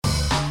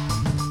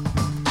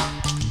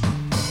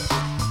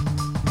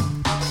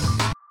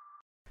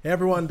Hey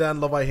everyone,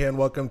 Dan Levi here, and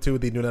welcome to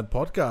the NewNet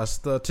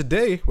podcast.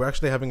 Today, we're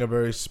actually having a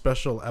very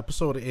special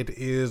episode. It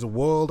is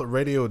World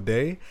Radio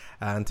Day,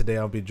 and today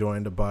I'll be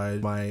joined by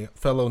my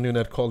fellow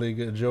NewNet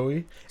colleague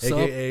Joey,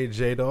 aka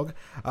J-Dog.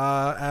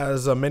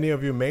 As many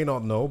of you may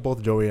not know,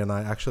 both Joey and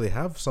I actually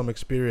have some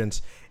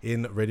experience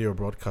in radio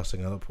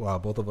broadcasting.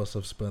 Both of us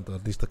have spent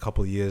at least a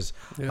couple years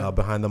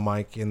behind the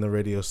mic in the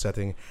radio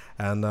setting,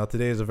 and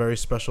today is a very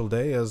special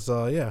day as,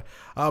 a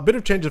bit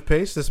of change of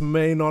pace. This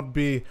may not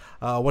be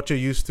what you're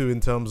used to in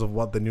terms of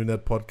what the NewNet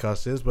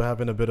podcast is. We're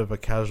having a bit of a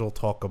casual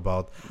talk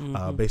about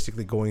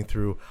basically going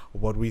through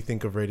what we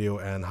think of radio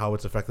and how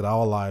it's affected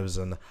our lives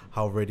and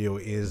how radio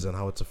is and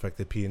how it's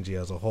affected PNG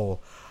as a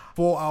whole.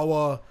 For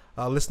our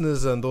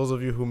listeners and those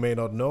of you who may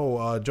not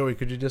know, Joey,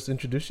 could you just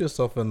introduce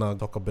yourself and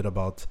talk a bit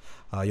about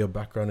your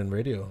background in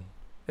radio?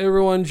 Hey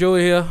everyone,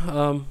 Joey here.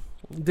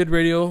 Did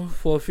radio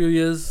for a few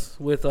years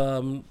with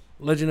Legend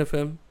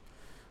FM,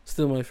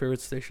 still my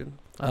favorite station.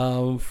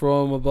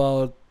 From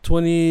about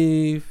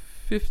 2015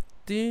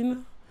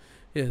 to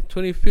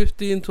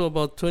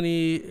about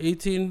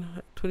 2018,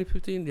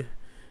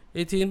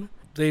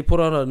 they put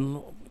out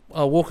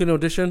a walk-in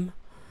audition.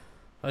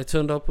 I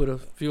turned up with a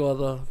few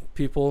other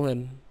people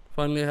and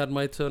finally had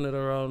my turn at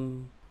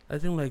around, I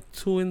think like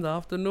 2 in the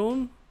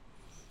afternoon.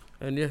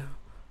 And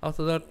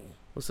after that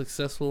was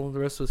successful. The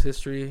rest was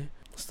history.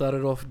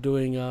 Started off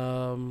doing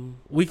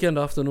weekend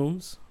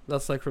afternoons.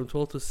 That's like from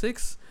 12 to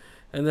 6.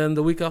 And then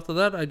the week after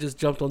that, I just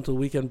jumped onto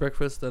weekend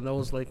breakfast, and that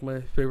was like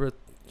my favorite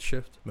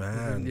shift.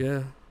 Man.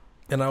 Yeah.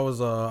 And I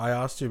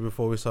asked you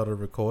before we started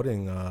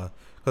recording,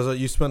 because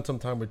you spent some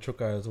time with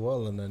Chukai as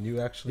well, and then you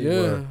actually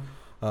were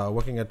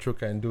working at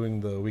Chukai and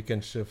doing the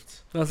weekend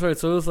shifts. That's right.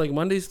 So it was like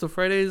Mondays to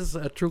Fridays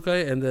at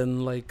Chukai, and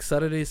then like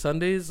Saturdays,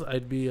 Sundays,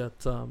 I'd be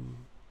at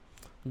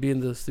be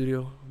in the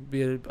studio.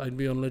 I'd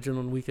be on Legend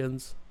on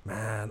weekends.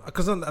 Man,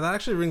 because that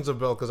actually rings a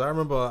bell, because I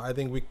remember, I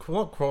think we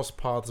not crossed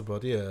paths,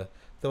 but yeah.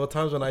 There were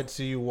times when I'd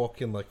see you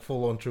walk in like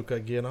full on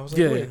Chukai gear, and I was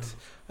like, wait,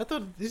 I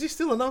thought, is he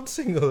still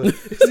announcing? Or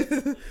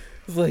it's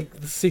like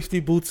the safety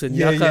boots and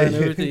yaka and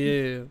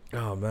everything. Yeah.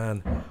 Oh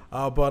man.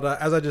 But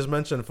as I just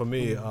mentioned, for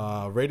me,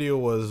 radio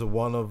was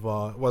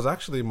was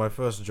actually my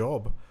first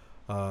job.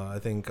 I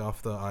think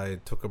after I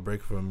took a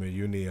break from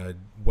uni, I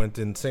went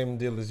in, same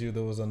deal as you.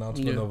 There was an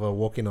announcement of a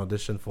walk-in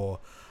audition for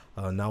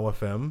Now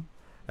FM.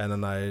 And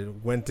then I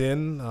went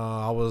in.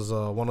 I was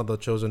one of the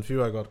chosen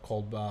few. I got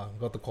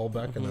the call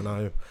back, and then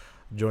I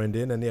joined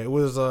in. And it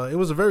was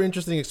a very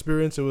interesting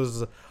experience. It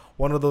was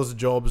one of those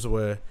jobs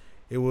where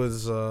it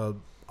was a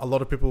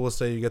lot of people will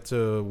say you get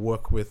to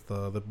work with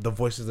the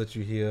voices that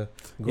you hear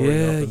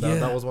growing up.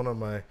 And that was one of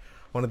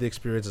the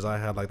experiences I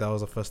had. Like, that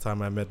was the first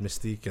time I met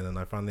Mystique, and then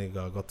I finally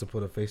got to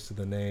put a face to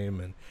the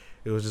name, and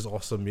it was just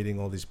awesome meeting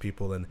all these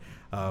people and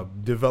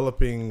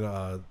developing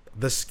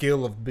the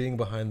skill of being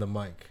behind the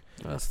mic.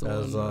 That's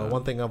the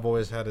one thing I've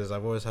always had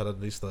at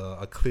least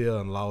a clear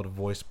and loud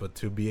voice, but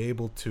to be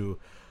able to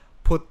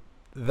put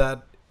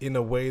that in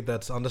a way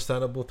that's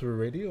understandable through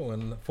radio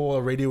and for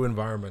a radio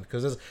environment,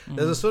 because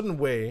there's a certain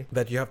way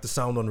that you have to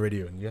sound on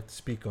radio and you have to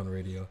speak on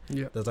radio.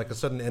 Yeah. There's like a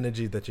certain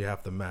energy that you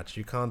have to match.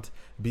 You can't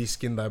be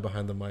skin eye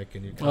behind the mic,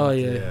 and you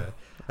can't.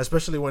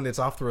 Especially when it's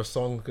after a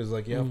song, because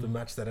like you have to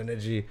match that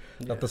energy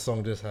that the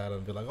song just had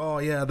and be like, oh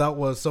yeah, that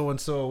was so and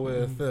so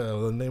with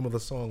the name of the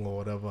song or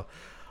whatever.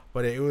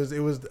 But it was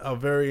a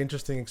very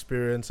interesting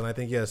experience, and I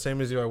think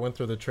same as you, I went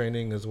through the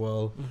training as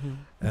well,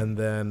 and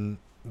then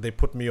they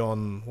put me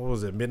on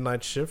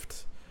midnight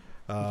shift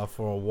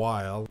for a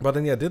while. But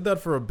then did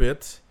that for a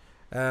bit,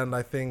 and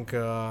I think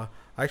I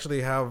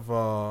actually have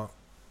a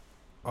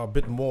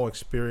bit more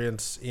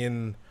experience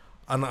in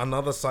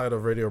another side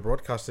of radio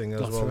broadcasting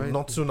as well. Right.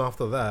 Not soon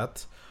after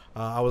that,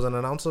 I was an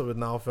announcer with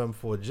Now FM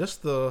for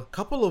just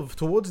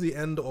towards the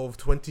end of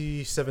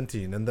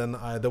 2017, and then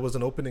there was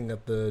an opening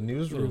at the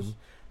newsroom. Yes.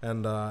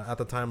 And at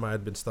the time, I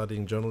had been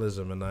studying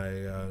journalism, and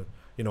I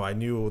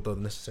knew the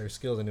necessary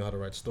skills. I knew how to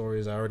write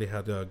stories. I already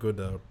had a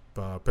good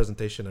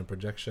presentation and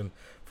projection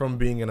from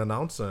being an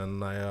announcer,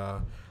 and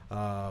I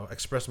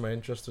expressed my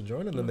interest to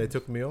join. And then they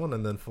took me on,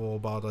 and then for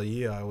about a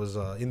year, I was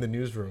in the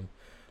newsroom.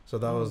 So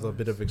that was the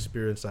bit of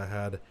experience I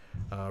had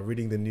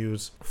reading the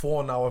news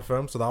for Now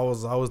FM. So I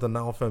was the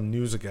Now FM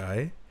news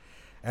guy.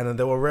 And then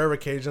there were rare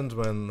occasions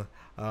when,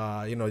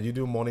 you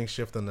do morning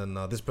shift and then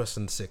this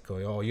person's sick,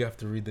 or you have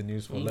to read the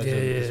news for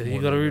Legend.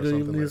 You gotta read the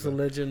news for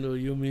Legend or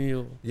Yumi.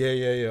 Or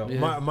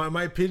Yeah.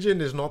 My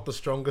pidgin is not the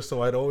strongest,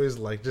 so I'd always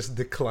like just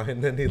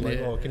decline. And he's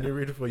can you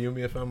read it for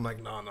Yumi FM? I'm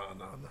like, no.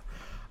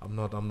 I'm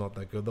not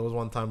that good. There was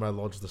one time I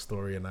lodged the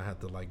story and I had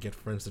to like get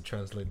friends to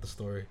translate the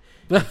story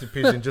into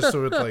pidgin just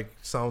so it like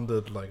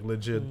sounded like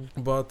legit.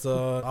 But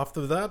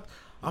after that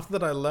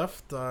I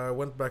left, I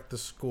went back to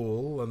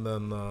school, and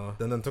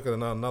then took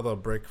another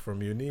break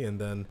from uni, and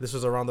then this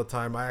was around the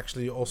time I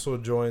actually also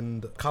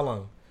joined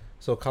Kalang.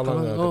 So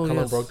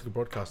Kalang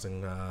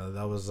Broadcasting.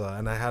 That was,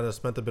 and I had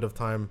spent a bit of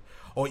time,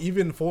 or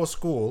even for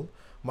school,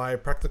 my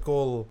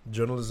practical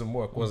journalism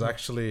work was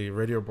actually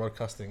radio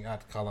broadcasting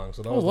at Kalang.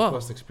 So that was the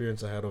first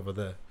experience I had over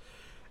there.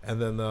 And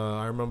then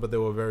I remember they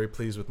were very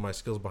pleased with my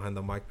skills behind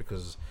the mic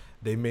because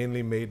they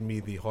mainly made me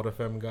the Hot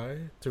FM guy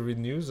to read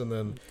news, and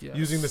then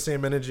using the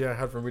same energy I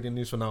had from reading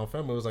news for Now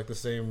FM, it was like the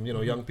same,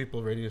 young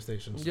people radio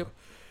stations. So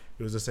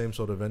it was the same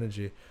sort of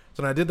energy.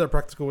 So then I did that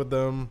practical with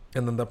them,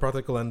 and then the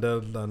practical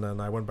ended, and then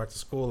I went back to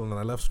school, and then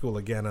I left school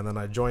again, and then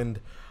I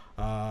joined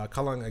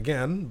Kalang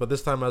again, but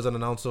this time as an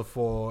announcer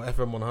for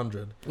FM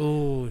 100.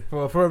 Oh,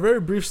 for a very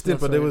brief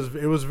stint, but it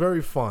was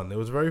very fun. It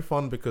was very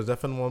fun because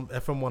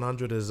FM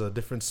 100 is a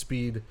different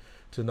speed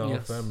to Now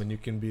FM, and you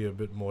can be a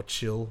bit more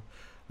chill.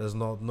 There's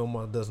not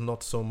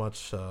so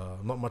much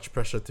not much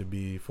pressure to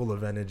be full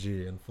of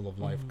energy and full of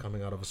life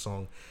coming out of a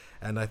song,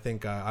 and I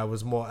think I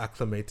was more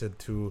acclimated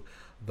to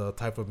the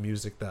type of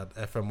music that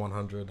FM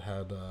 100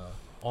 had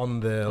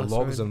on their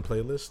logs and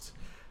playlists.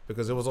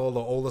 Because it was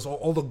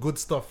all the good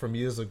stuff from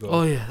years ago.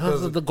 Oh yeah,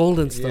 that's the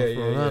golden stuff,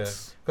 bro.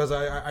 Because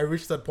I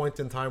reached that point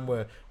in time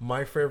where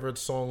my favorite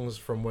songs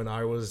from when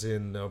I was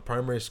in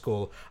primary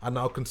school are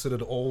now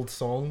considered old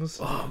songs.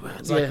 Oh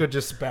man, so I could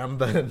just spam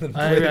that. And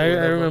I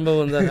remember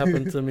when that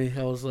happened to me.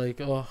 I was like,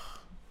 oh,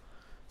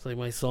 it's like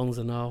my songs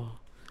are now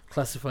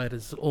classified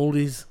as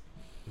oldies.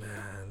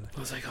 Man, I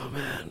was like, oh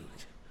man,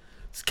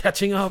 it's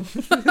catching up.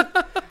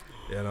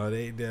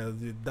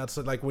 That's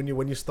like when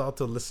you start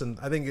to listen.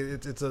 I think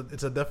it's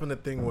a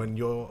definite thing when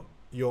your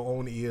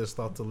own ears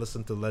start to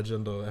listen to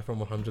Legend or FM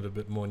 100 a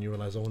bit more, and you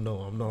realize, oh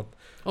no, I'm not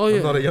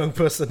a young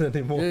person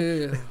anymore.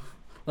 Yeah.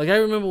 Like I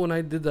remember when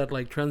I did that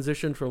like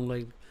transition from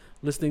like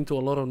listening to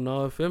a lot of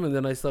Now FM, and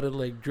then I started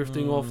like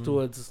drifting off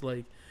towards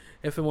like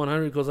FM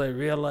 100 because I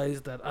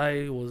realized that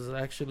I was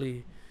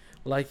actually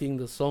liking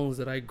the songs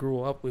that I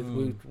grew up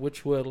with,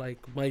 which were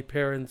like my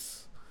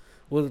parents.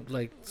 With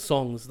like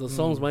songs, the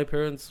songs my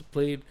parents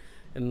played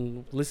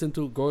and listened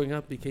to growing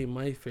up became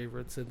my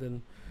favorites, and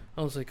then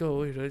I was like, oh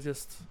wait,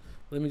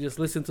 let me just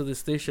listen to this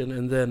station,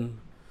 and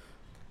then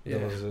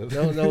that was it.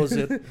 that was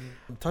it.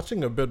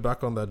 Touching a bit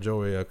back on that,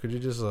 Joey, could you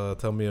just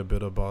tell me a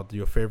bit about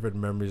your favorite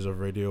memories of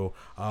radio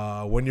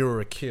when you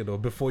were a kid or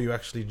before you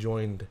actually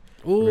joined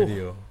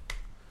radio?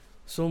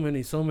 So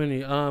many.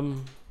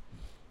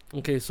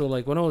 Okay, so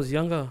like when I was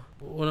younger,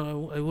 when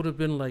I would have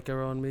been like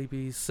around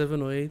maybe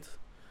 7 or 8.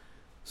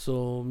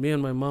 So me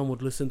and my mom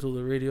would listen to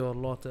the radio a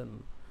lot,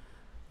 and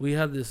we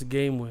had this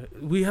game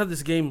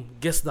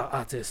Guess the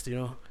Artist,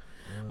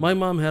 My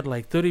mom had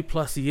like 30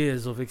 plus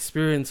years of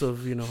experience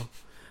of,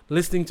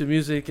 listening to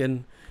music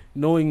and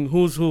knowing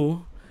who's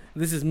who.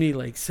 This is me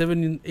like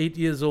 7, 8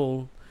 years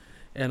old,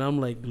 and I'm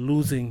like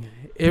losing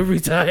every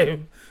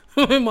time.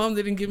 My mom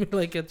didn't give me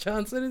like a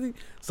chance or anything.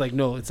 It's like,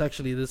 no, it's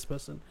actually this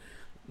person.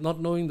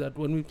 Not knowing that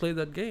when we played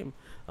that game,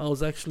 I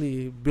was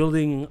actually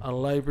building a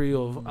library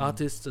of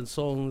artists and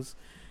songs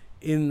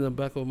in the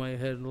back of my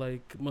head.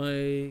 Like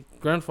my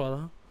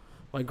grandfather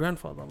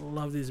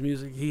loved his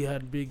music. He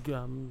had big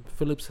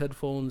Philips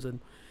headphones, and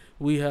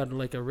we had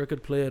like a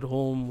record player at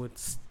home with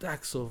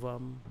stacks of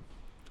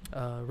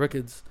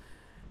records.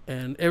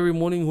 And every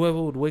morning,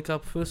 whoever would wake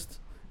up first,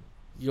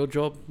 your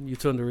job, you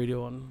turn the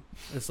radio on.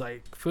 It's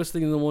like first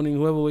thing in the morning,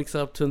 whoever wakes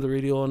up, turn the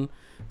radio on,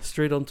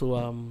 straight onto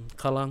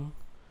Kalang.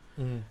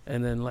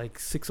 And then like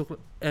 6 o'clock,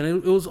 and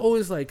it was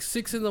always like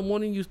 6 in the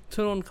morning. You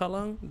turn on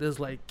Kalang, there's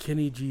like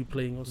Kenny G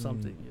playing or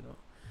something,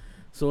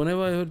 So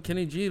whenever I heard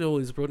Kenny G, it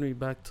always brought me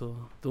back to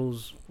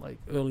those like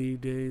early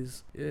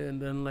days. Yeah,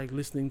 and then like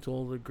listening to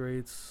all the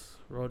greats,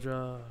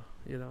 Roger,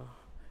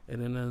 and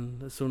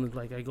then as soon as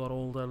like I got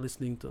older,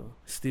 listening to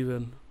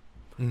Steven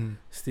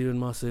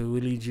Masse,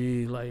 Willie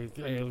G, like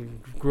I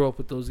grew up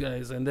with those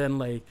guys, and then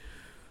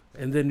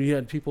we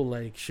had people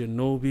like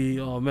Shinobi.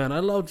 Oh man, I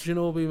loved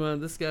Shinobi, man.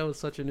 This guy was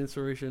such an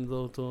inspiration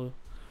though.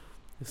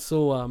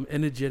 So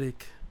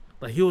energetic.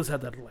 Like he always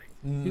had that like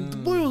the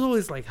boy was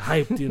always like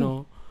hyped,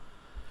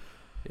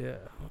 Yeah.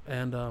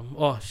 And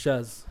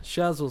Shaz.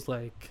 Shaz was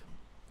like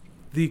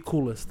the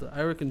coolest.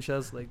 I reckon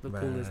Shaz like the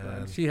coolest.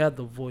 Man. She had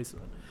the voice.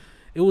 Man.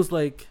 It was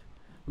like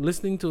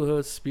listening to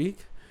her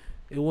speak.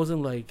 It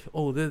wasn't like,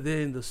 oh, they're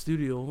there in the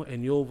studio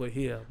and you're over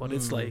here, but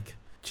it's like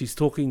she's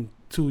talking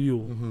to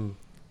you.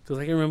 Because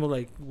I can remember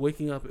like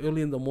waking up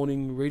early in the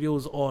morning,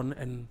 radio's on,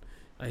 and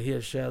I hear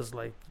Shaz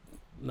like,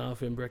 Now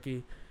FM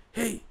Brecky,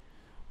 hey,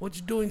 what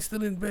you doing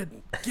still in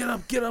bed? Get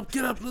up,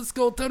 let's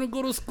go, time to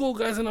go to school,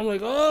 guys. And I'm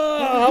like,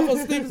 oh, I'm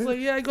asleep. It's like,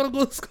 yeah, I gotta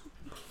go to school.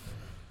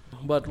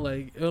 But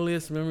like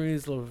earliest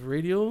memories of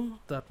radio,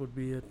 that would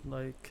be it.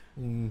 Like,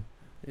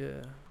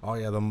 yeah. Oh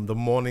yeah, the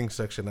morning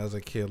section as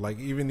a kid, like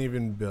even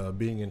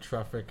being in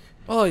traffic.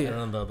 Oh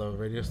yeah. And the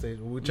radio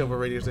station, whichever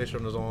radio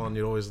station was on,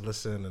 you'd always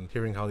listen and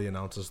hearing how the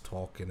announcers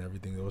talk and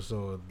everything. It was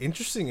so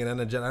interesting and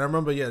energetic. I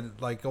remember,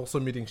 like also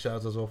meeting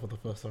Shaz as well for the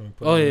first time.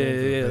 Oh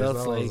yeah.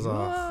 That's like,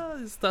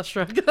 it's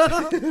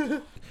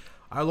starstruck.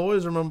 I'll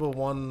always remember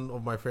one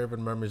of my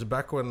favorite memories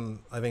back when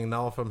I think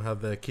Now FM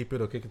had the Keep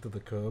It or Kick It to the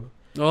Curb.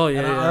 Oh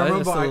yeah, I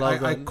remember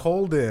I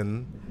called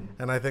in,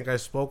 and I think I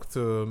spoke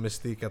to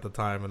Mystique at the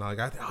time, and I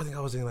think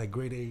I was in like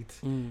grade 8.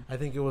 I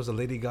think it was a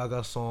Lady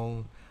Gaga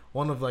song,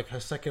 one of like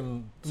her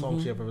second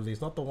song she ever released,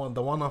 not the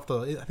one after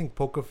I think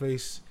Poker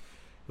Face,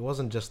 It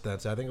wasn't Just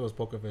Dance. I think it was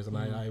Poker Face, and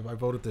I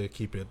voted to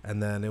keep it.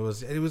 And then it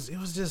was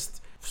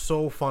just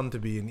so fun to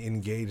be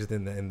engaged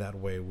in that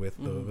way with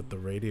the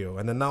radio.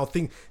 And then now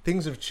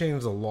things have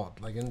changed a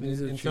lot. Like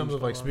in terms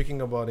of like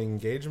speaking about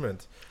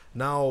engagement.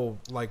 Now,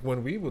 like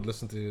when we would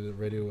listen to the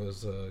radio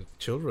as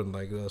children,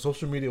 like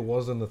social media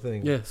wasn't a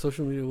thing. Yeah,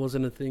 social media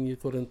wasn't a thing. You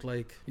couldn't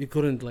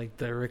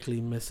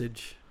directly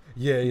message.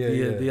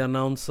 The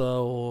announcer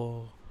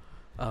or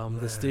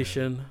the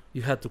station.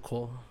 You had to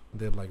call.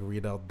 They'd like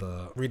read out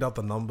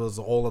the numbers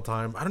all the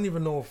time. I don't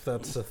even know if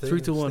that's a thing.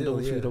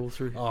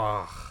 321-3333.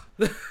 Ah,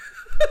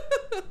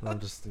 I'm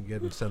just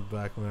getting sent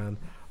back, man.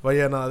 But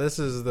yeah, no, this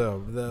is a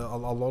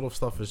lot of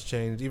stuff has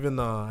changed. Even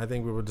I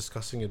think we were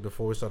discussing it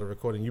before we started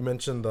recording. You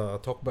mentioned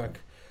Talkback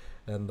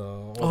and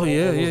all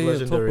those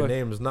legendary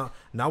names.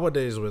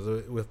 Nowadays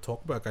with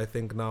Talkback, I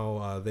think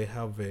now they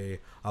have a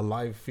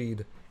live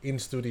feed in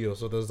studio.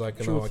 So there's like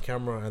a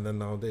camera, and then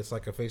now it's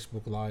like a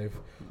Facebook Live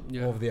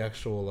of the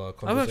actual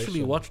conversation. I've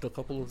actually watched a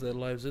couple of their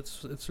lives.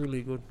 It's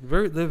really good.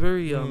 They're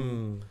very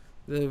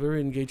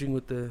engaging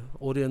with the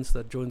audience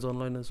that joins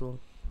online as well.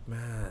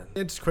 Man,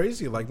 it's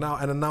crazy. Like now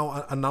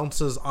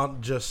announcers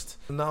aren't just,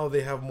 now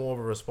they have more of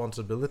a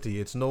responsibility.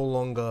 It's no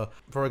longer,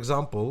 for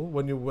example,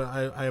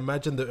 I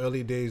imagine the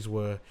early days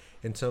were,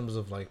 in terms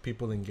of like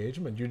people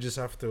engagement, you just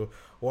have to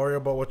worry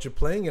about what you're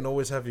playing and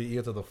always have your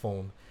ear to the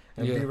phone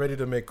and be ready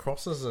to make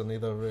crosses and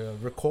either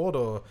record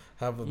or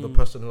have the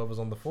person whoever's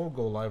on the phone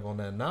go live on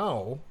there.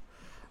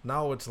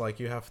 Now it's like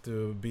you have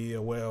to be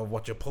aware of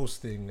what you're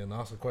posting and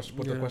ask a question,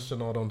 put the question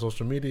out on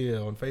social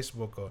media, on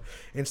Facebook or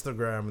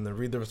Instagram, and then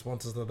read the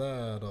responses to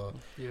that. Or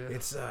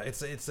it's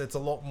a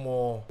lot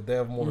more. They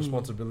have more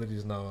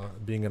responsibilities now.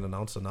 Being an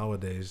announcer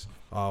nowadays,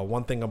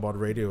 one thing about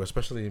radio,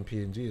 especially in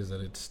PNG, is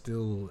that it's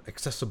still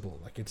accessible.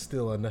 Like it's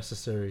still a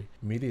necessary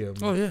medium.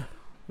 Oh yeah,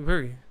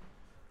 very.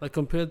 Like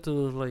compared to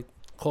like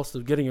cost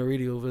of getting a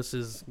radio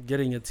versus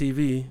getting a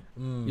TV,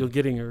 you're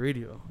getting a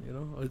radio. You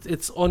know,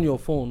 it's on your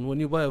phone. When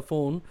you buy a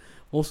phone,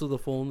 most of the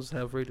phones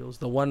have radios.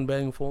 The one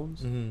bang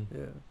phones.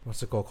 Yeah.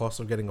 What's it called? Cost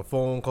of getting a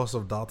phone, cost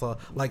of data.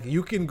 Like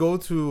you can go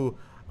to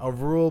a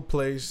rural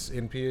place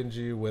in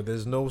PNG where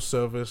there's no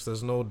service,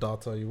 there's no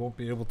data. You won't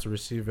be able to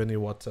receive any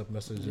WhatsApp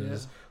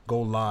messages.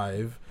 Go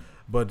live.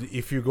 But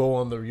if you go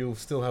on you'll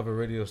still have a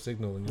radio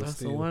signal, and you'll That's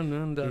still the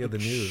one, man. hear the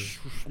news.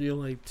 You're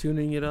like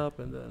tuning it up,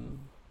 and then.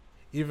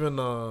 Even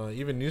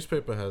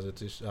newspaper has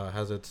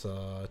its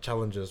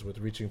challenges with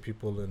reaching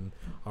people in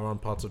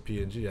around parts of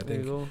PNG. I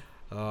think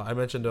I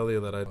mentioned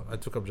earlier that I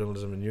took up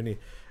journalism in uni,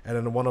 and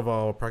then one of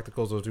our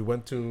practicals was we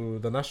went to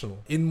the National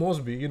in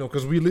Moresby. You know,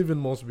 because we live in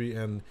Moresby,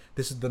 and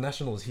the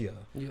National is here.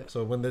 Yeah.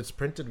 So when it's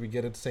printed, we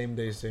get it same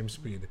day, same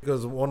speed.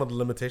 Because one of the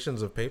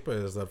limitations of paper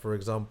is that, for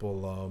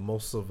example,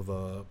 most of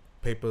the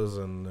papers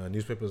and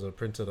newspapers are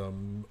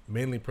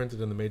mainly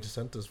printed in the major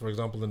centers. For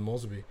example, in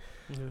Moresby,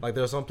 like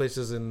there are some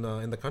places in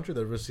the country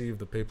that receive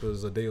the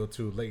papers a day or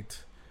two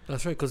late.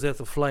 That's right, because they have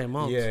to fly them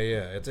out. Yeah,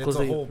 it's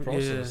a whole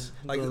process.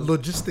 Like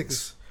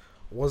logistics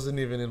wasn't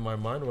even in my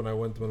mind when we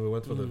went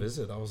for the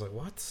visit. I was like,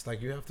 what?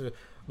 Like you have to.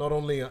 Not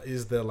only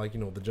is there like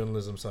the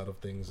journalism side of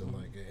things and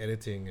like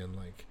editing and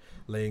like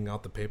laying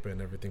out the paper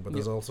and everything, but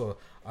there's also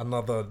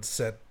another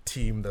set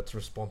team that's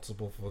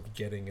responsible for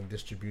getting and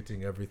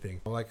distributing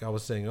everything. Like I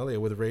was saying earlier,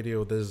 with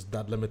radio, there's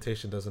that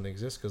limitation doesn't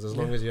exist, because as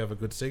long as you have a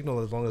good signal,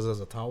 as long as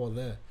there's a tower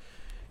there,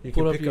 you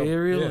put up your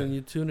aerial and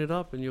you tune it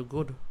up and you're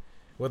good.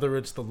 Whether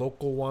it's the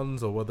local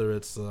ones or whether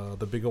it's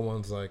the bigger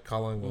ones like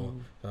Kalang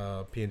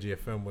or PNG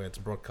FM, where it's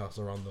broadcast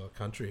around the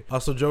country.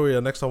 So Joey,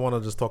 next I want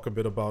to just talk a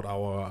bit about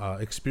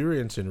our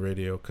experience in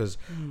radio, because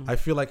I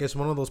feel like it's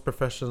one of those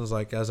professions,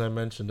 like as I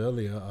mentioned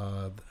earlier,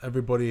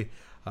 everybody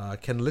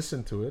can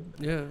listen to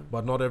it,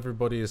 but not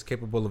everybody is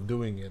capable of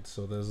doing it.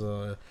 So there's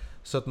a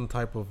certain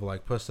type of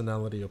like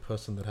personality or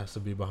person that has to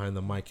be behind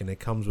the mic, and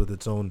it comes with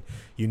its own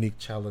unique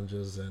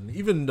challenges. And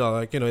even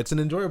it's an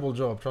enjoyable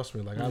job, trust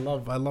me. Like I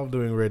love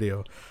doing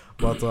radio.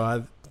 But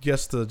I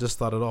guess to just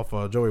start it off,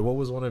 Joey, what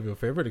was one of your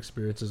favorite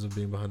experiences of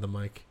being behind the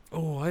mic?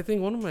 I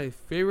think one of my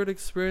favorite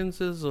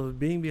experiences of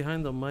being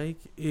behind the mic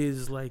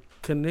is like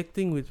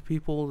connecting with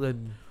people that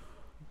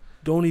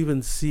don't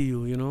even see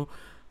you,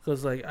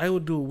 because like I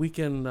would do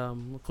weekend,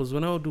 because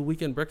when I would do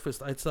weekend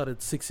breakfast, I'd start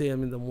at 6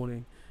 a.m. in the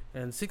morning.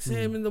 And 6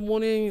 a.m. in the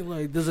morning,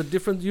 like there's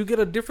you get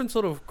a different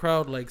sort of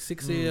crowd, like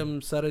 6 a.m.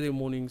 Saturday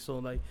morning. So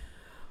like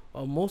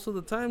most of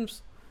the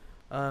times,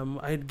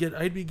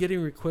 I'd be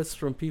getting requests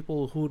from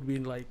people who'd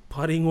been like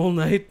partying all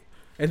night,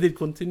 and they'd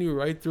continue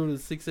right through to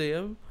 6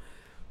 a.m.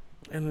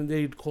 And then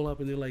they'd call up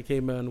and they're like,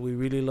 "Hey man, we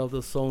really love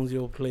the songs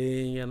you're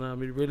playing, and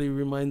it really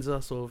reminds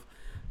us of,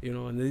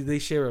 and they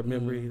share a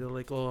memory. They're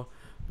like, oh,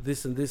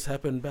 this and this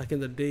happened back in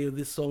the day, or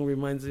this song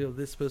reminds me of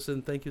this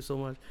person, thank you so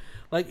much."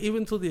 Like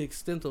even to the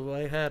extent of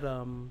I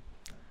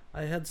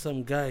had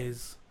some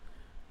guys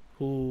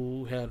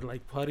who had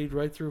like partied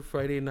right through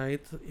Friday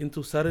night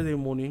into Saturday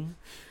morning,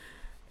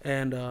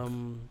 and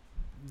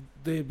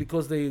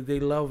because they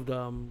loved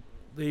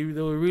they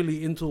were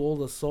really into all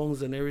the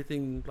songs and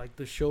everything, like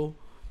the show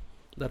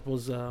that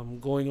was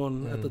going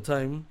on at the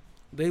time.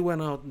 They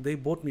went out and they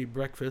bought me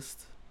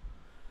breakfast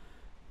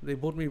They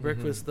bought me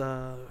breakfast.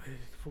 I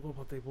forgot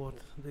what they bought.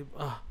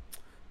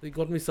 They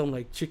got me some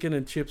like chicken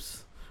and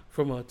chips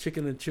from a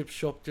chicken and chip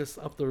shop just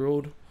up the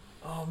road.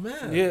 Oh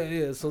man.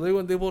 Yeah. So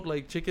they bought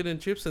like chicken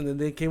and chips, and then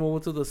they came over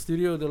to the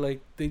studio.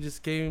 They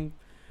just came,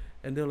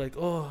 and they're like,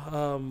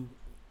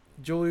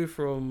 Joey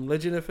from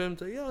Legend FM.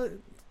 So yeah,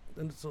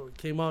 and so it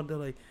came out. They're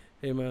like,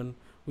 hey man,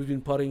 we've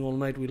been partying all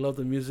night. We love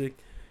the music.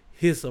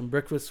 Here's some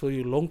breakfast for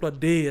you, long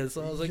day. And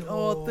so I was like,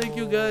 oh, thank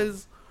you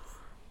guys.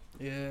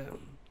 Yeah.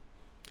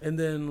 And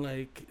then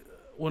like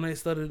when I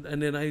started,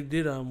 and then I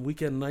did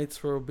weekend nights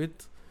for a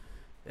bit,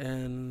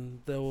 and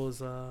there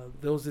was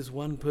this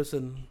one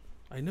person.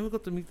 I never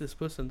got to meet this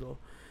person though,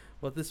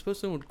 but this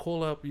person would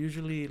call up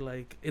usually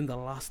like in the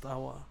last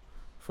hour,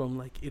 from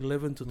like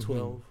 11 to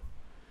 12.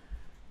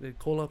 They'd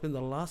call up in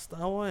the last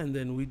hour, and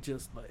then we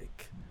just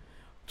like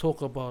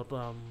talk about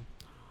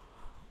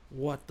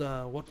what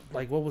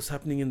was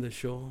happening in the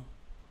show,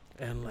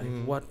 and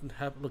like what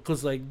happened.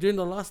 Because like during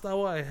the last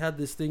hour, I had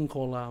this thing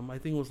called I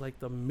think it was like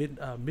the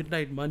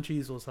midnight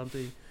munchies or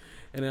something,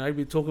 and then I'd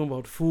be talking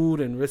about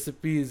food and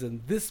recipes.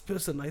 And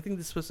I think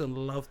this person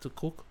loved to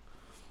cook,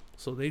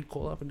 so they'd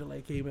call up and they're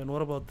like, "Hey man,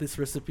 what about this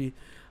recipe?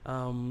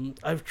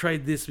 I've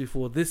tried this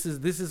before. This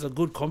is a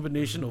good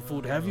combination of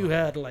food. Have you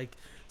had like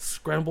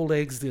scrambled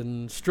eggs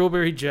and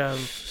strawberry jam?"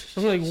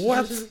 I'm like,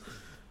 what?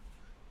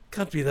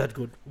 Can't be that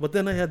good. But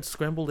then I had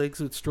scrambled eggs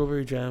with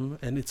strawberry jam,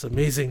 and it's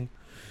amazing.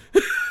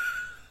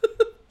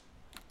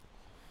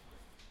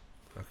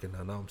 Okay,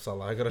 now I'm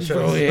Salah. I gotta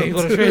show you.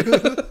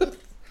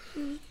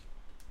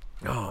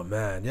 Oh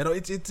man,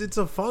 it's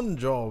a fun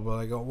job.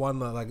 Like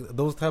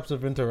those types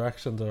of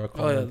interactions are a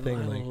common thing.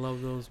 I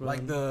love those. Man.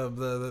 Like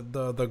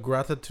the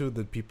gratitude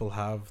that people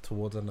have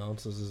towards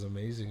announcers is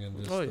amazing,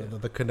 and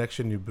just the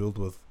connection you build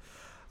with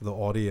the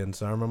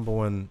audience. I remember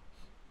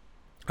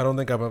I don't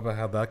think I've ever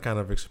had that kind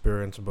of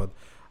experience, but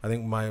I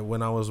think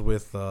when I was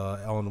with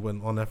on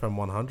FM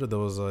 100, there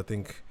was I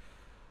think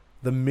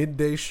the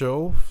midday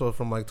show, so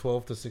from like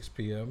 12 to 6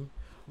 p.m.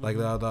 Like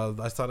that,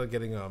 I started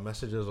getting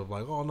messages of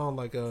like, oh no,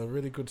 like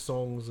really good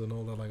songs and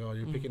all that. Like, oh,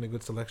 you're picking a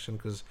good selection,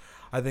 because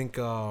I think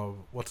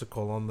what's it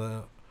called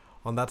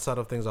on that side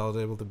of things, I was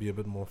able to be a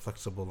bit more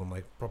flexible and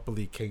like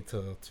properly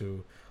cater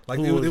to like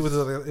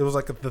it was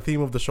like the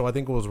theme of the show. I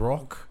think it was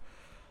rock.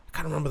 I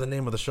can't remember the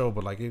name of the show,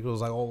 but like it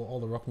was like all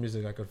the rock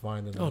music I could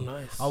find. And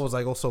nice. I was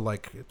like also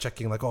like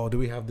checking like, oh, do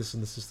we have this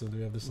in the system? Do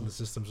we have this in the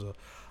system? So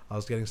I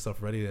was getting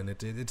stuff ready, and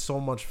it's so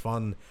much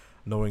fun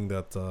knowing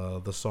that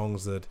the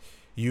songs that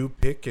you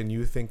pick and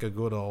you think are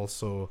good are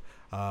also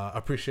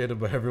appreciated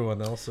by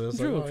everyone else. So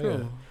true. Yeah.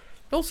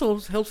 It also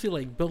helps you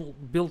like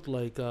build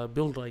like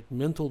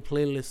mental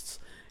playlists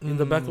in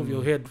the back of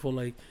your head for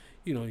like,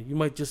 you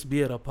might just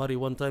be at a party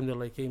one time. They're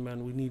like, hey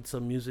man, we need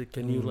some music.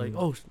 Can you like,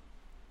 oh,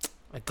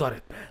 I got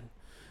it, man.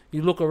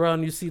 You look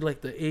around, you see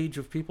like the age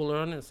of people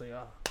around, and it's like,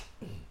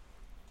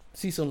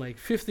 see some like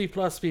 50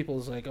 plus people.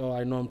 It's like, oh,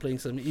 I know I'm playing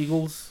some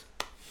Eagles.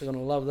 They're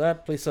gonna love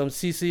that. Play some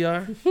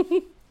CCR.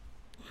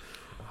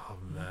 Oh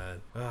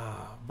man.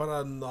 But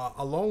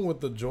along with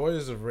the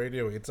joys of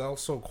radio, it's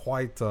also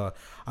quite.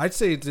 I'd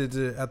say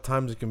at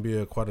times it can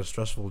be quite a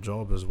stressful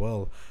job as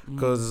well,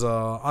 because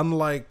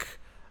unlike,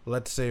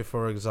 let's say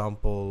for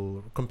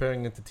example,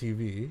 comparing it to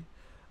TV.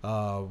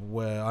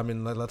 Where I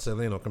mean, let's say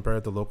compare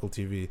it to local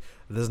TV.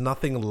 There's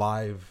nothing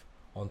live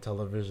on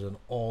television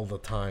all the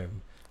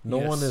time. No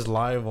one is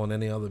live on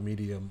any other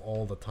medium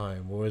all the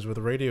time. Whereas with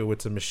radio,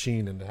 it's a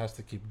machine and it has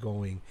to keep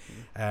going.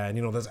 And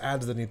there's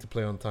ads that need to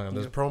play on time.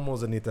 There's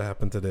promos that need to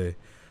happen today.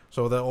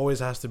 So there always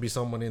has to be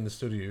someone in the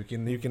studio.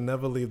 You can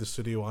never leave the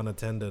studio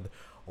unattended,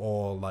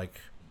 or like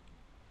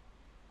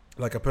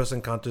a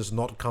person can't just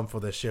not come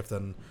for their shift,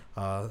 and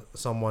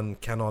someone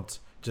cannot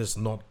just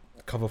not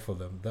cover for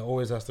them. There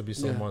always has to be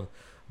someone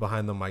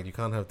behind the mic. You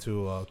can't have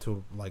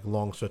two like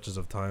long stretches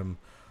of time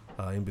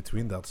in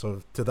between that.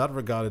 So to that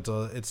regard,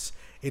 it's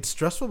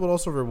stressful but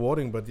also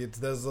rewarding. But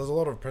there's a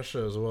lot of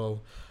pressure as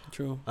well.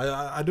 True.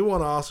 I do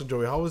want to ask you,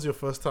 Joey, how was your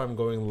first time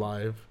going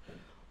live?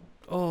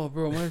 Oh,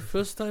 bro, my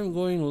first time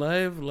going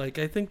live, like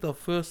I think the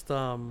first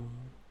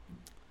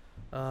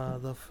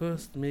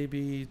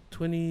maybe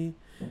 20,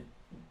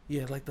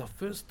 like the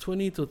first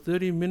 20 to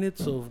 30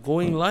 minutes of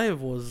going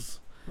live was.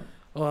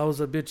 Oh, I was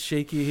a bit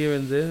shaky here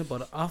and there,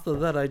 but after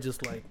that, I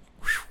just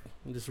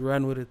just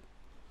ran with it.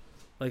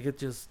 Like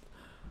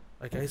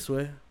I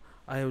swear,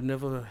 I have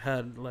never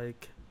had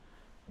like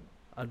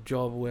a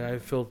job where I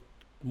felt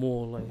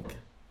more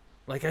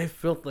like I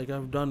felt like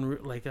I've done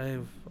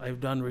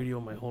I've done radio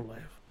my whole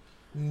life.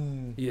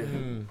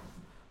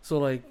 So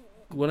like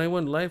when I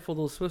went live for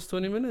those first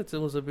 20 minutes,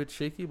 it was a bit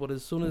shaky, but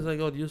as soon as I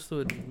got used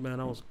to it, man,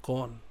 I was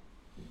gone.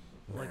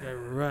 Like I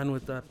ran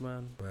with that,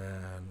 man.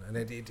 And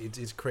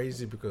it's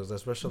crazy because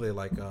especially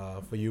like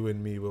for you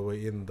and me, where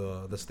we're in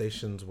the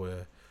stations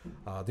where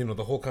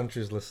the whole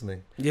country is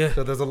listening. Yeah.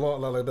 So there's a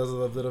lot like there's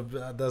a bit of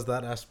there's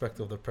that aspect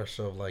of the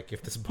pressure of like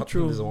if this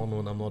button is on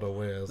when I'm not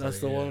aware. That's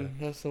the one.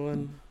 That's the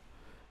one.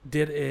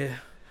 Dead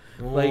air.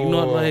 Like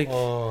not like.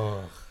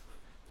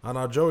 And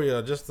now Joey,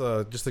 just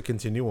to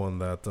continue on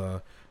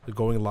that,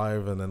 going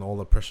live, and then all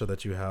the pressure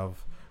that you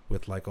have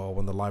with like, oh,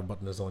 when the live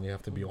button is on, you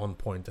have to be on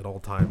point at all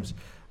times.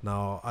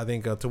 Now, I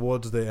think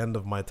towards the end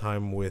of my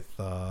time with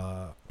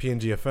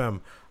PNG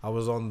FM, I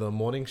was on the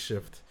morning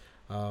shift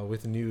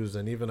with news,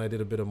 and even I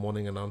did a bit of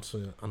morning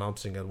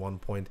announcing at one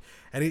point.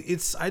 And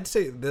it's I'd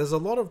say there's a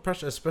lot of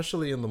pressure,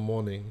 especially in the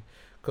morning,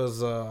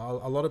 because a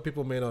lot of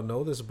people may not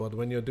know this, but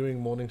when you're doing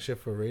morning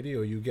shift for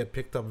radio, you get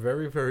picked up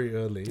very, very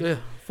early. Yeah,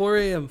 4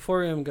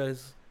 a.m.,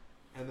 guys.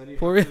 And then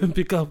 4 a.m.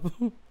 pick up.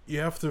 You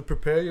have to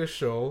prepare your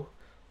show.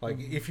 Like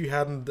if you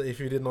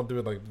did not do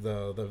it like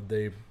the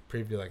day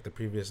the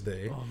previous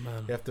day, oh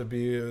man, you have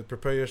to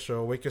prepare your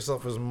show, wake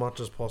yourself as much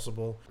as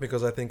possible,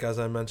 because I think, as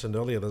I mentioned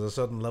earlier, there's a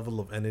certain level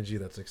of energy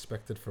that's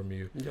expected from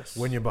you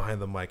when you're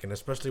behind the mic, and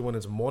especially when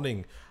it's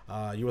morning.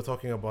 You were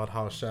talking about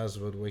how Shaz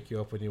would wake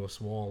you up when you were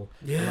small.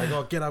 Yeah, like,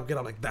 oh, get up,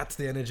 like that's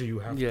the energy you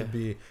have to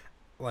be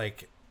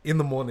like in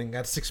the morning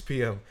at 6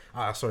 p.m.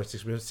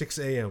 6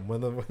 a.m.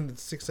 when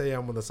it's 6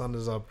 a.m. when the sun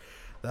is up.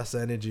 That's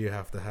the energy you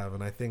have to have,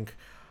 and I think.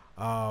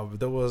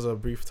 There was a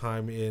brief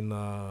time in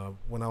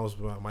when I was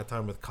my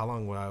time with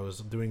Kalang where I was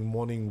doing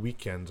morning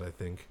weekends, I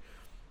think,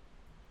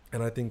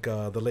 and I think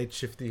the late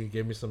shifty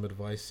gave me some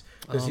advice,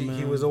 because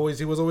he was always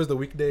the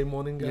weekday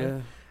morning guy,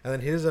 and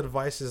then his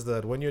advice is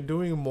that when you're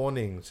doing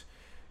mornings,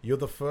 you're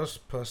the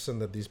first person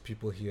that these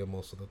people hear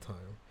most of the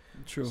time.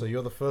 True. So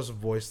you're the first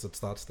voice that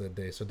starts their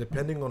day. So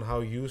depending on how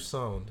you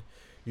sound,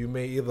 you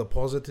may either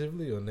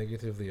positively or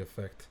negatively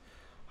affect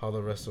how the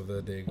rest of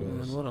the day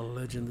goes. Man, what a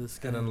legend this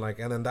guy.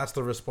 And then that's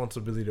the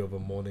responsibility of a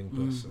morning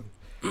person.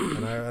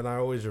 and I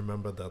always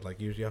remember that, like,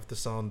 you have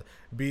to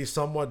be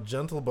somewhat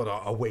gentle but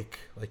awake.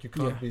 Like you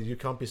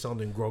can't be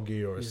sounding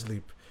groggy or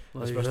asleep.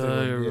 Like, especially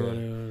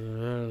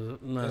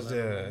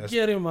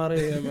get him out of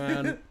here,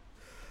 man.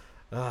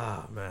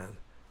 Man.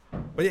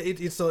 But yeah,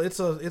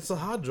 it's a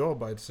hard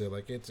job, I'd say.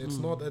 Like it's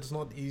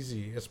not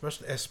easy,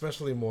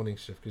 especially morning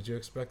shift, because you're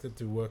expected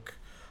to work.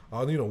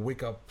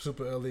 Wake up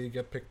super early,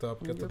 get picked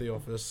up, get to the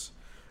office,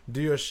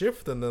 do your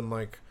shift, and then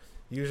like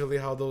usually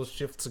how those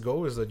shifts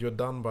go is that you're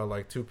done by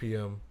like 2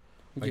 p.m.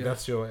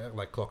 That's your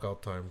like clock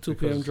out time. 2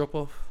 p.m. drop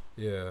off.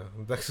 Yeah,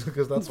 that's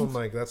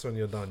when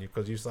you're done,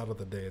 because you started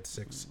the day at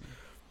 6.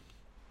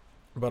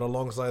 But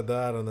alongside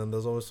that, and then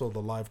there's also the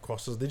live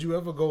crosses. Did you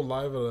ever go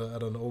live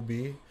at an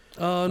OB?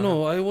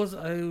 No, I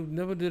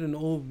never did an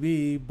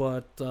OB,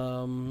 but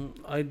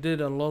I did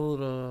a lot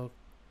of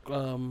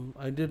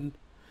the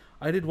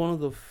I did one of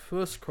the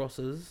first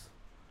crosses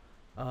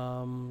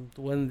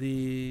when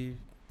the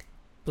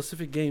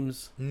Pacific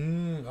Games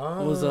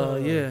was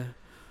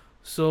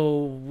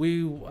So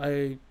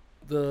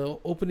the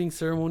opening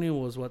ceremony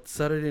was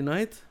Saturday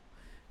night,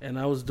 and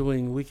I was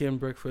doing weekend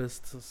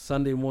breakfast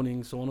Sunday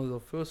morning. So one of the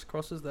first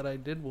crosses that I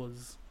did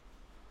was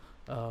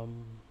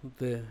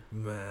there.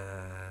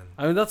 Man,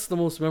 I mean, that's the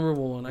most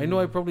memorable one. I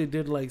know I probably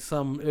did like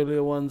some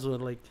earlier ones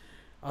with like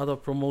other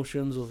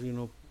promotions of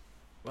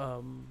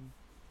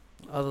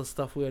other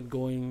stuff we had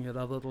going at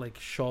other like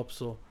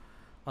shops or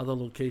other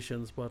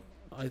locations, but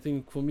I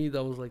think for me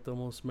that was like the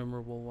most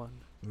memorable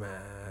one.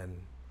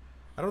 Man,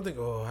 I don't think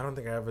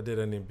I ever did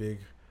any big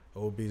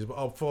OBs.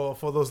 But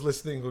for those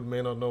listening who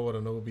may not know what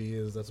an OB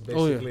is, that's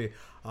basically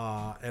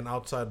an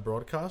outside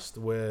broadcast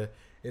where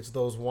it's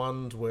those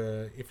ones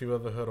where, if you've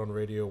ever heard on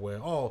radio, where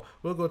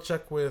we'll go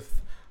check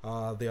with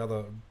the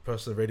other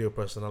person, radio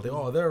personality.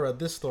 They're at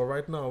this store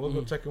right now. We'll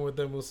go check in with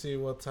them. We'll see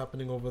what's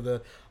happening over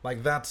there.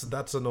 Like that's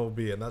an OB,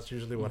 and that's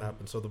usually what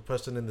happens. So the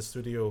person in the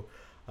studio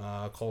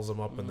calls them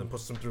up and then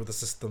puts them through the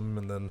system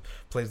and then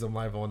plays them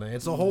live on it.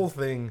 It's a whole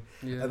thing,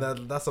 and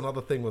that's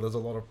another thing where there's a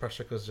lot of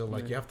pressure, because you're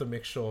like you have to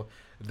make sure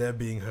they're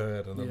being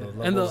heard, and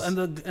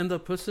then the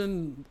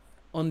person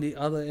on the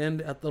other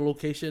end at the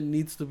location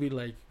needs to be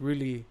like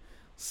really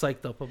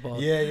psyched up about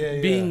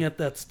being at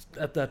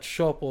that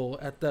shop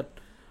or at that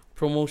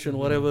promotion,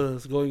 whatever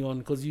is going on,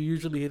 because you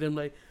usually hear them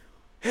like,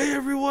 "Hey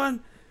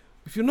everyone,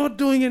 if you're not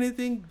doing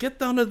anything, get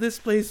down to this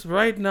place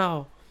right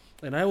now."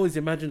 And I always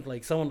imagined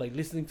like someone like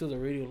listening to the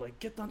radio, like,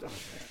 "Get down,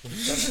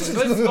 let's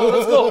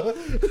go."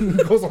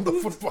 Goes on the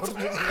footpath.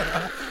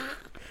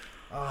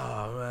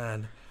 Oh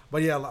man,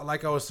 but yeah,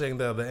 like I was saying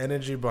there, the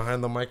energy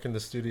behind the mic in the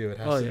studio, it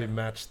has to be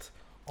matched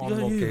on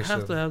location. You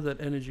have to have that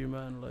energy,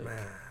 man. Like,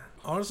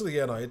 honestly,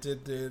 it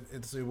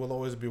will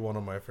always be one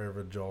of my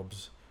favorite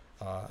jobs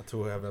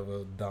to have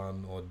ever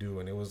done or do,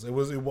 and it was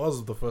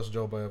the first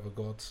job I ever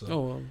got.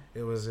 So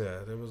it was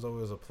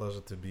always a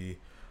pleasure to be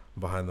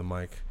behind the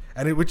mic,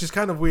 and which is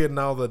kind of weird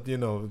now that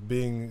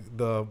being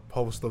the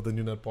host of the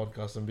New Net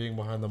podcast and being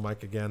behind the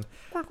mic again.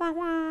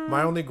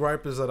 My only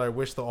gripe is that I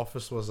wish the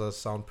office was as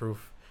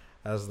soundproof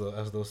as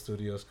those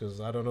studios,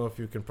 because I don't know if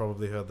you can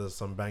probably hear there's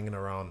some banging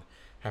around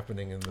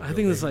happening in the building.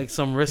 think there's like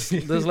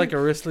there's like a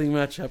wrestling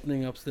match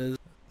happening upstairs.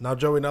 Now,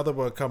 Joey, now that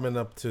we're coming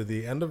up to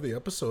the end of the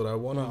episode, I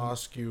want to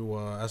ask you,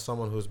 as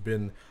someone who's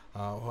been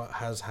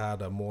has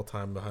had more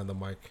time behind the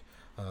mic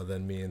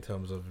than me in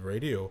terms of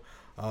radio,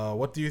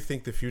 what do you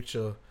think the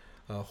future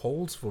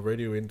holds for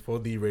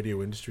the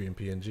radio industry in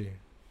PNG?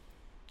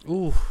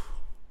 Ooh,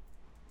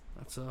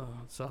 that's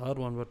a hard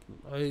one, but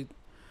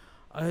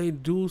I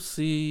do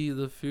see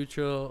the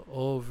future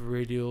of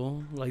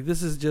radio. Like,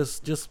 this is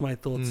just my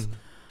thoughts.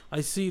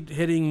 I see it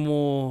heading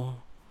more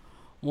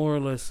or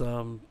less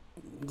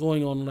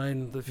going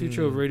online. The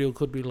future of radio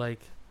could be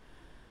like,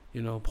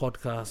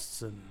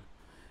 podcasts and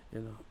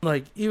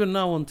like even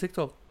now on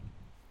TikTok.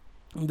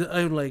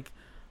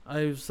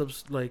 I've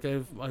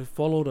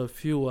followed a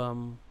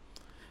few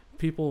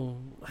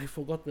people. I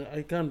forgot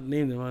I can't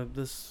name them.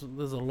 There's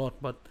a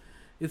lot, but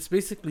it's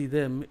basically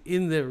them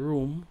in their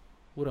room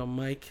with a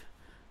mic,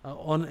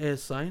 on air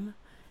sign,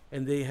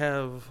 and they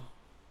have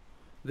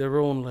their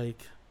own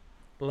like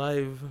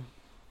live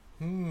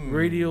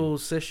radio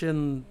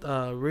session,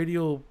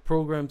 radio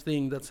program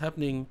thing that's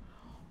happening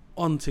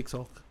on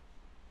TikTok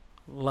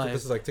live. So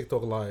this is like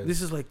TikTok live.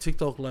 This is like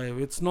TikTok live.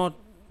 It's not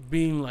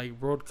being like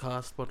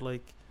broadcast, but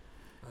like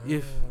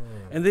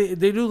and they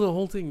do the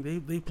whole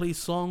thing. They play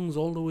songs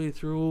all the way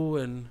through,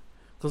 and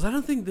because I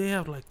don't think they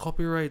have like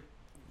copyright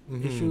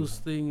issues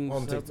things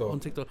on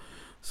TikTok.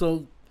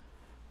 So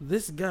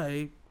this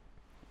guy,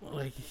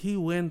 like, he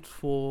went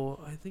for,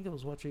 I think I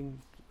was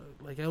watching,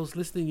 like, I was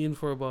listening in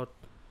for about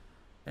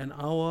an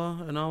hour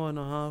and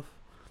a half.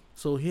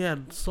 So he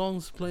had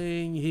songs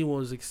playing. He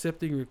was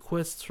accepting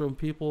requests from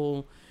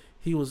people.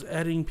 He was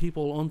adding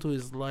people onto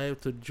his live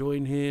to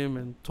join him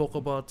and talk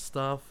about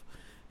stuff.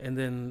 And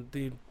then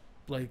they,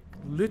 like,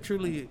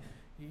 literally,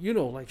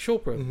 like show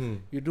prep.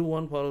 You do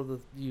one part of the,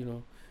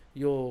 you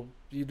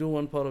do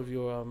one part of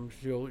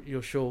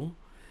your show.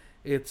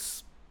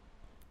 It's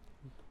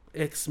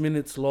X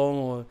minutes long,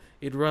 or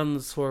it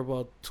runs for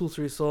about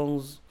 2-3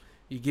 songs.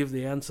 You give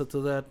the answer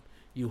to that.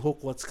 You hook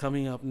what's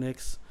coming up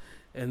next,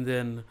 and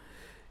then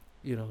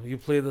you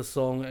play the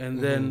song, and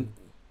then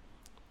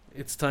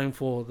it's time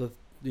for the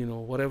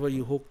whatever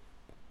you hook.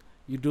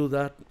 You do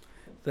that.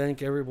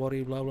 Thank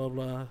everybody. Blah blah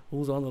blah.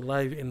 Who's on the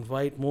live?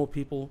 Invite more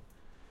people.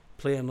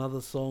 Play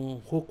another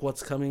song. Hook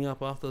what's coming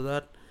up after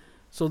that.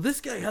 So this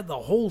guy had the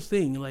whole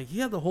thing. Like, he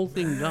had the whole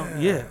thing down.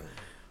 Yeah.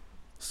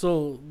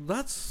 So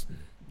that's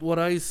what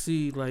I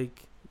see.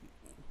 Like,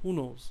 who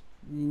knows?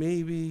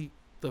 Maybe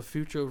the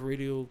future of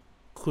radio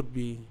could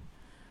be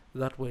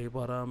that way.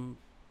 But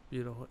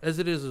as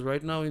it is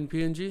right now in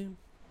PNG,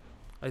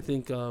 I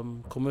think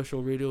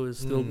commercial radio is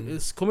still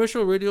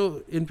commercial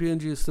radio in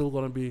PNG is still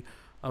gonna be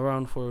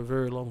around for a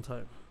very long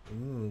time.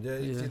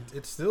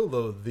 It's still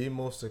the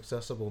most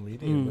accessible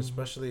medium,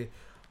 especially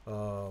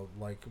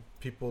like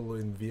people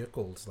in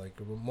vehicles. Like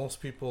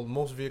most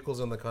vehicles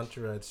in the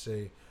country, I'd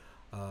say,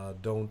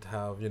 don't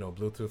have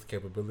Bluetooth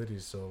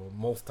capabilities. So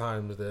most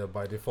times they're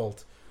by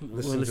default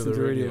listening to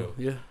the radio.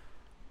 Yeah.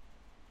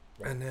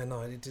 And then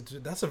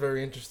that's a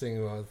very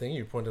interesting thing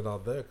you pointed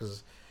out there,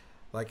 because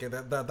like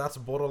that's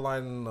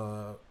borderline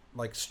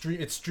like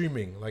it's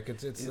streaming. Like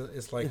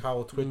it's like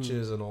how Twitch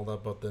is and all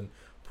that, but then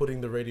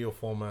putting the radio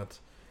format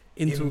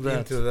into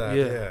that.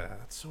 Yeah,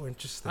 it's so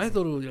interesting. I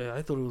thought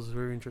it was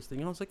very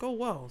interesting. I was like, oh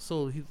wow,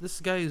 so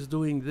this guy is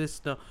doing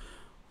this now,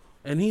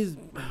 and he's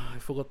I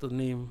forgot the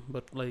name,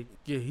 but like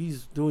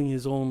he's doing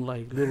his own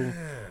like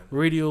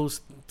little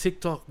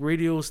TikTok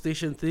radio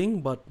station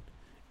thing, but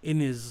in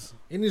his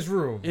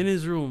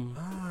room,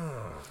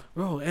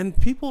 bro. And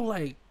people,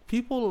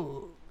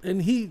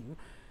 and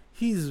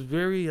he's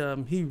very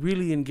he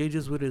really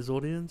engages with his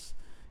audience.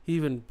 He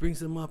even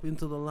brings them up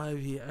into the live.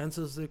 He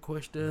answers their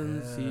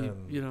questions.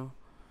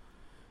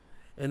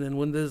 And then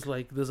when there's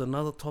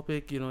another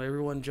topic,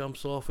 everyone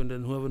jumps off, and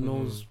then whoever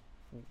knows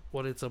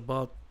what it's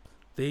about,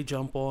 they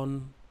jump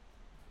on.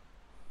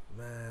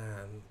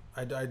 Man,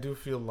 I do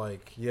feel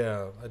like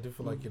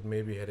like it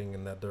may be heading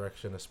in that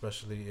direction,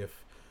 especially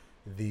if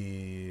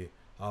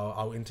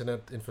our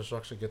internet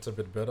infrastructure gets a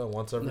bit better.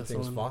 Once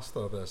everything's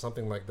faster, there's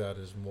something like that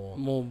is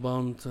more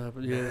bound to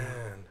happen. Yeah,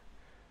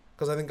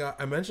 because I think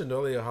I mentioned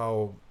earlier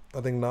how I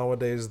think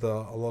nowadays a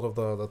lot of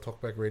the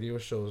talkback radio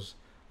shows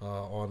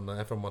on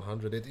FM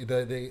 100,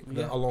 they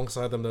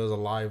alongside them there's a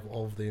live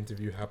of the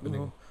interview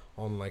happening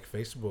on like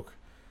Facebook,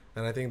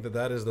 and I think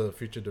that is the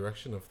future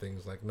direction of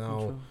things. Like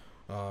now,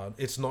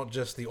 it's not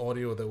just the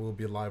audio that will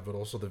be live, but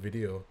also the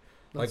video.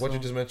 Like what you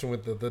just mentioned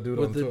with the dude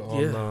on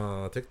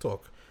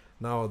TikTok.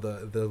 Now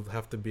there'll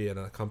have to be an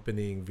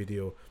accompanying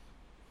video,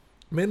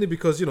 mainly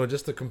because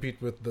just to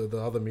compete with the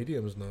other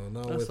mediums now.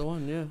 That's the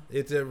one, yeah.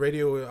 It's a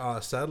radio.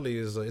 Sadly,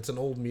 it's an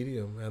old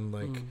medium, and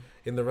like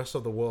in the rest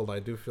of the world, I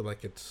do feel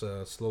like it's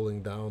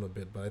slowing down a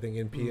bit. But I think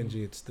in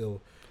PNG, it's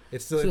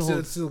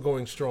still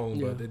going strong.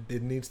 Yeah. But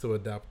it needs to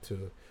adapt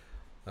to.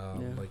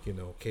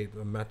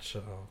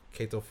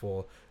 Cater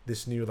for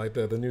this new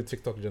the new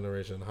TikTok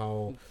generation,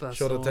 how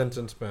short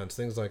attention spans,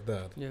 things like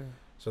that. Yeah.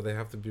 So they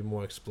have to be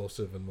more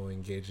explosive and more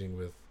engaging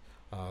with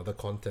the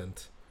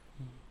content.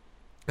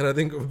 And I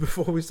think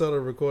before we started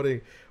recording,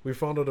 we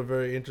found out a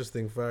very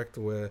interesting fact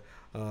where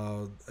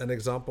an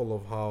example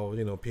of how,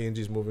 you know, PNG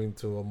is moving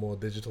to a more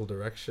digital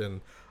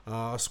direction.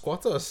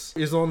 Squatters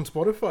is on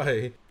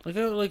Spotify.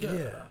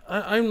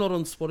 I'm not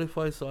on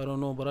Spotify, so I don't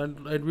know. But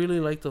I'd really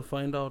like to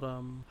find out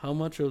how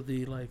much of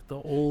the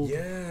old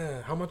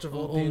how much of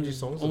old PNG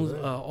songs are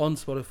there? On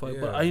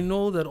Spotify. But I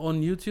know that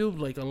on YouTube,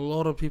 like a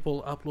lot of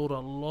people upload a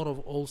lot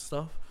of old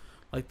stuff,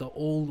 like the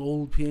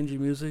old PNG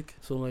music.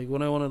 So like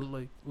when I want to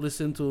like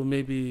listen to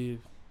maybe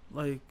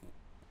like,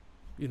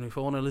 you know, if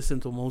I want to listen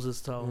to Moses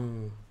Tau,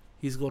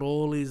 he's got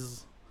all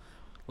his,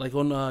 like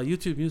on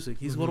YouTube Music,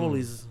 he's got all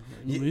his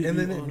and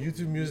then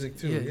YouTube Music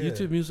too.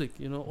 YouTube Music,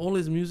 you know, all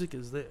his music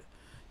is there.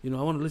 You know,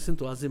 I want to listen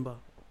to Azimba,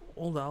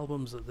 all the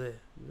albums are there.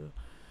 You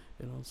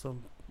know,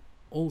 some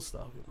old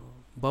stuff, you know,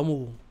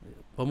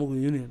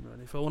 Bamugu Union,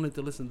 and if I wanted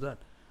to listen to that,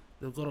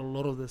 they've got a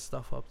lot of their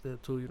stuff up there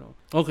too, you know.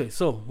 Okay,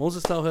 so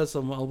Moses Tau has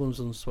some albums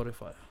on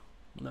Spotify.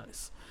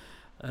 Nice.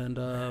 And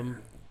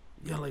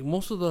like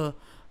most of the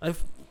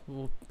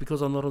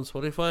because I'm not on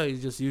Spotify, I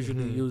just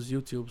usually use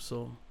YouTube.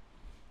 So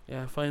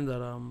yeah, I find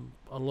that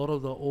a lot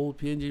of the old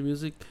PNG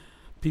music,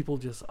 people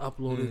just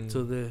upload it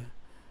to there,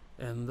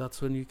 and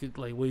that's when you could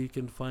where you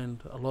can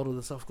find a lot of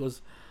the stuff.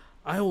 Because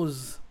I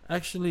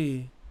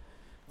actually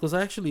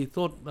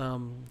thought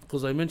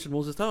because I mentioned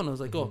Moses Tau, and I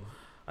was like, oh,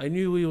 I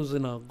knew he was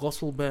in a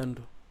gospel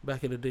band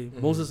back in the day,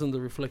 Moses and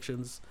the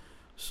Reflections.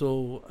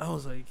 So I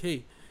was like,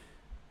 hey,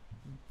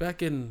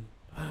 back in,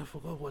 I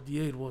forgot what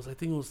year it was. I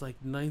think it was like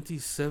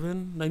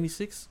 97,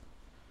 96.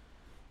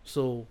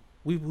 So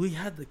we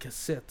had the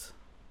cassette.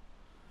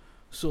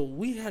 So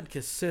we had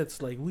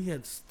cassettes, like we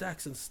had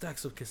stacks and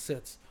stacks of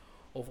cassettes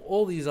of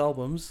all these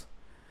albums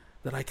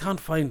that I can't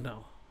find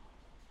now.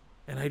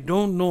 And I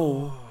don't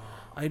know,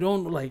 I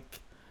don't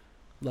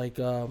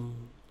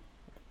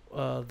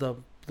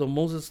the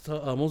Moses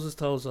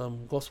Tau's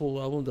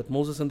gospel album, that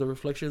Moses and the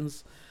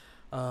Reflections,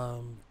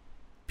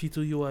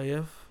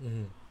 P2UIF,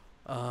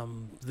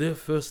 their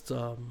first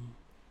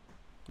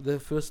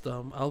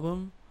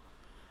album.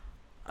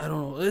 I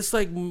don't know. It's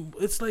like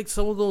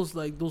some of those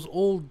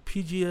old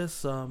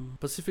PGS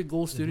Pacific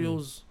Gold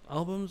Studios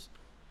albums.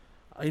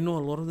 I know a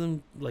lot of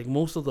them, like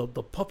most of the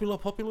popular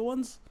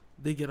ones,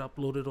 they get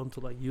uploaded onto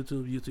like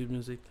YouTube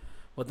Music,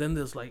 but then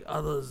there's like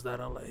others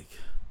that are like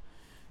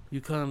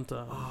you can't.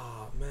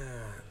 Oh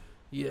man.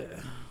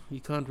 Yeah,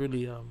 you can't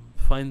really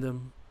find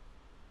them.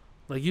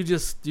 Like you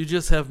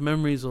just have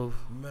memories of.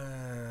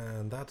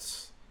 Man,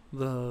 that's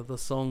the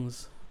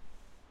songs.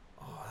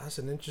 Oh, that's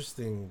an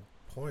interesting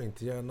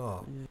point. Yeah,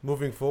 no. Yeah.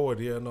 Moving forward,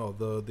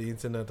 the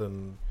internet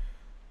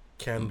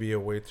can be a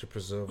way to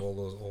preserve all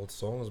those old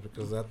songs,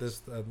 because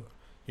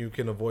you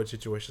can avoid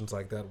situations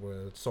like that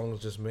where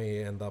songs just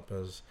may end up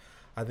as,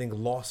 I think,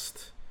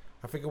 lost.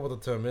 I forget what the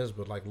term is,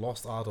 but like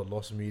lost art or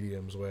lost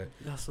mediums, where,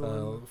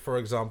 for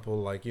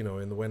example, like, you know,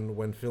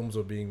 when films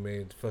were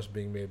first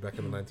being made back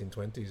in the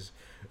 1920s,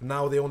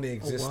 now they only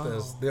exist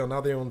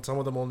some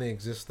of them only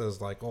exist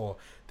as like, oh,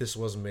 this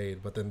was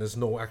made, but then there's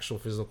no actual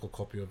physical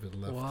copy of it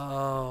left.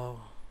 Wow.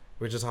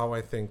 Which is how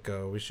I think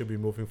we should be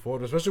moving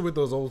forward, especially with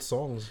those old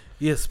songs.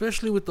 Yeah,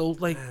 especially with the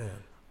old, like,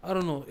 I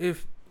don't know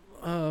if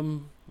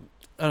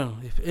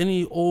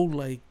any old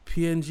like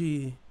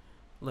PNG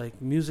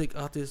like music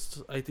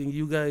artists, I think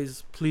you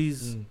guys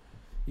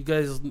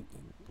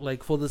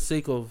like, for the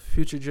sake of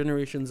future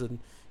generations and,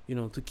 you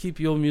know, to keep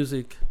your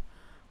music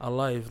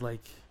alive,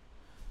 like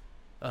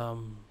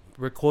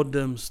record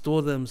them,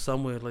 store them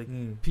somewhere, like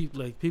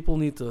people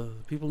need to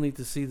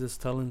see this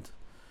talent.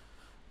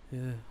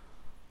 Yeah,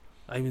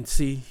 I mean,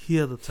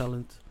 hear the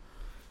talent.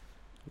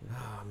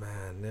 Ah,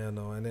 man, yeah,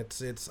 no, and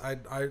it's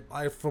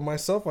I for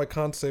myself, I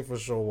can't say for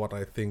sure what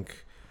I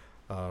think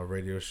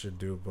radio should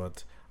do,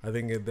 but I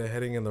think they're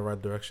heading in the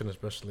right direction,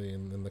 especially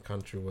in the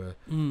country where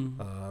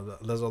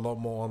there's a lot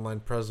more online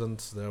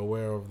presence. They're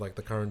aware of like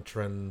the current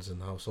trends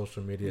and how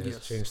social media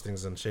has changed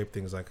things and shaped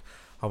things, like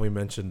how we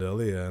mentioned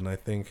earlier. And I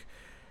think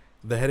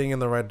they're heading in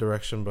the right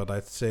direction. But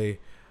I'd say,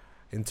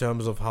 in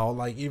terms of how,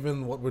 like,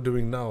 even what we're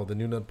doing now, the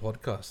New Net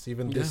podcast,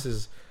 even this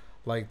is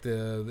like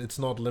it's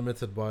not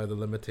limited by the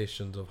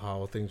limitations of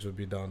how things would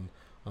be done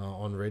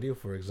on radio,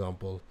 for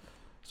example.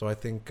 So I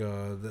think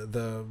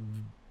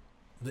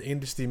the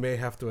industry may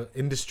have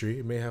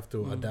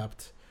to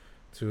adapt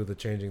to the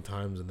changing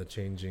times and the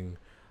changing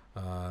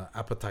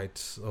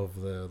appetites of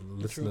the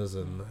listeners,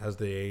 and as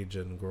they age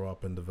and grow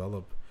up and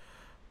develop.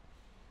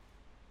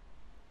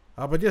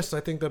 But yes, I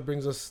think that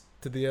brings us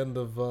to the end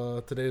of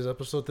today's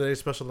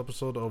special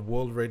episode of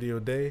World Radio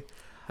Day.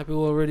 Happy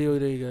World Radio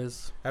Day,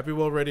 guys. Happy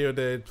World Radio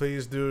Day.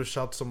 Please do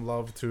shout some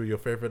love to your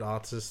favorite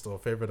artists or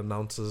favorite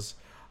announcers.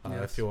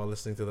 If you are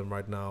listening to them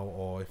right now,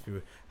 or if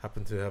you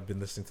happen to have been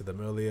listening to them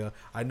earlier.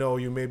 I know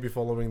you may be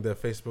following their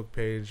Facebook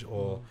page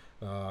or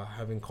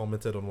having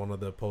commented on one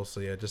of their posts. So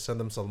yeah, just send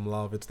them some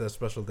love. It's their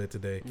special day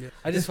today. Yeah.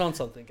 I just found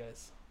something,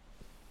 guys.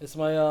 It's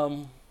my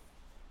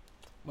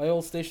my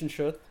old station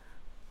shirt.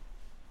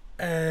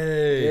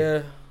 Hey.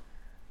 Yeah.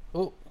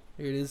 Oh,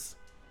 here it is.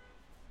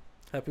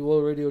 Happy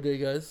World Radio Day,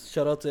 guys.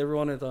 Shout out to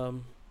everyone at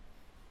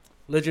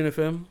Legend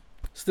FM,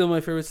 still my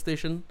favorite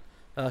station.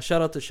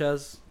 Shout out to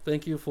Shaz.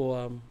 Thank you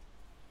for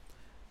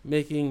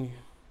making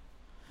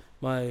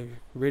my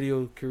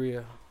radio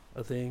career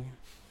a thing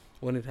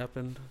when it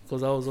happened,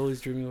 because I was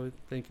always dreaming of it.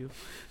 Thank you.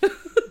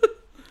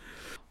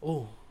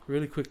 Oh,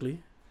 really quickly,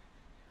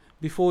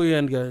 before we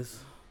end, guys,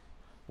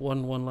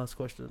 one last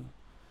question.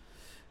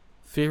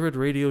 Favorite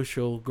radio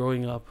show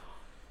growing up?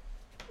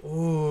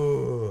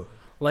 Ooh.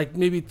 Like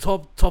maybe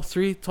top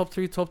 3, top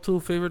 2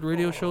 favorite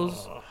radio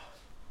shows?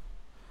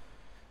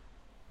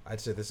 I'd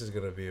say this is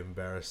gonna be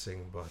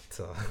embarrassing, but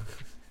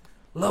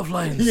Love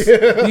Lines.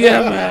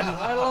 Yeah, man.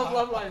 I love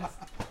Love Lines.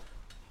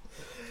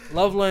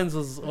 Love Lines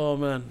was, oh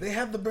man. They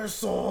had the best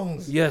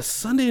songs. Yes,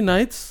 Sunday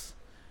nights,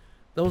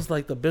 that was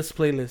like the best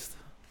playlist.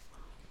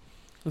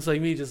 It's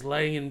like me just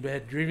lying in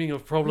bed dreaming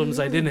of problems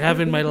I didn't have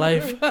in my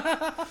life.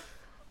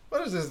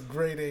 What does this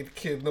grade 8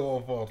 kid know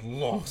about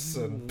loss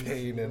and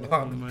pain and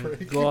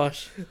heartbreak? Oh my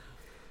gosh.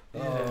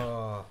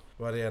 Yeah.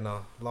 But yeah,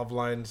 no. Love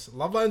Lines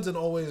and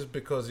always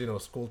because, you know,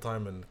 school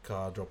time and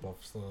car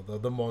drop-offs.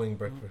 The morning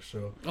breakfast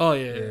show. Oh,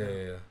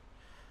 yeah.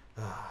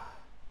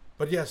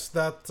 But yes,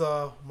 that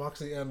marks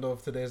the end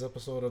of today's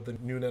episode of the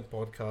New Net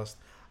podcast.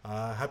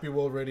 Happy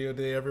World Radio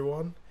Day,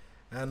 everyone.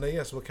 And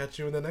yes, we'll catch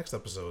you in the next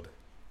episode.